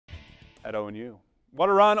at ONU. What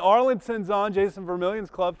a run Arlington's on. Jason Vermillion's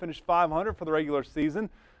club finished 500 for the regular season,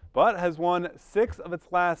 but has won 6 of its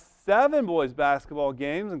last 7 boys basketball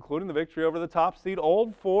games, including the victory over the top seed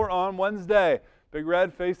Old Fort on Wednesday. Big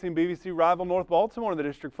Red facing BVC rival North Baltimore in the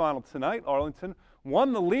district final tonight. Arlington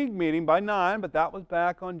won the league meeting by 9, but that was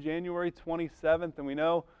back on January 27th, and we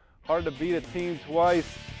know hard to beat a team twice.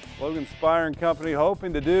 Logan Spire and company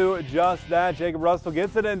hoping to do just that. Jacob Russell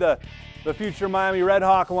gets it into the future Miami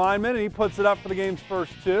Redhawk lineman, and he puts it up for the game's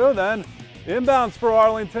first 2. Then inbounds for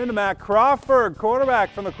Arlington to Matt Crawford,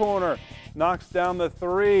 quarterback from the corner, knocks down the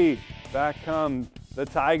 3. Back come the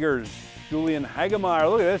Tigers. Julian Hagemeyer,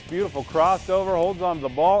 look at this beautiful crossover, holds on to the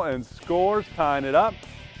ball and scores, tying it up.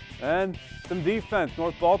 And some defense.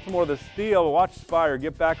 North Baltimore the steal. Watch Spire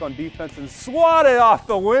get back on defense and swat it off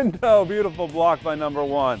the window. Beautiful block by number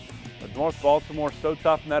 1. But North Baltimore so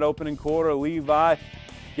tough in that opening quarter. Levi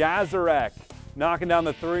Gazarek knocking down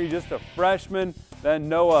the 3, just a freshman. Then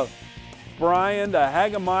Noah Bryan to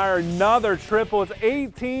Hagemeyer, another triple. It's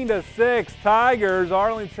 18-6. Tigers.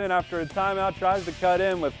 Arlington, after a timeout, tries to cut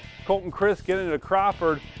in with Colton Chris getting to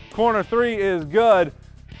Crawford. Corner 3 is good.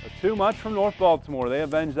 But too much from North Baltimore. They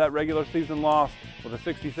avenged that regular season loss with a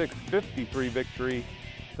 66-53 victory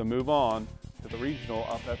to move on to the regional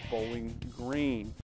up at Bowling Green.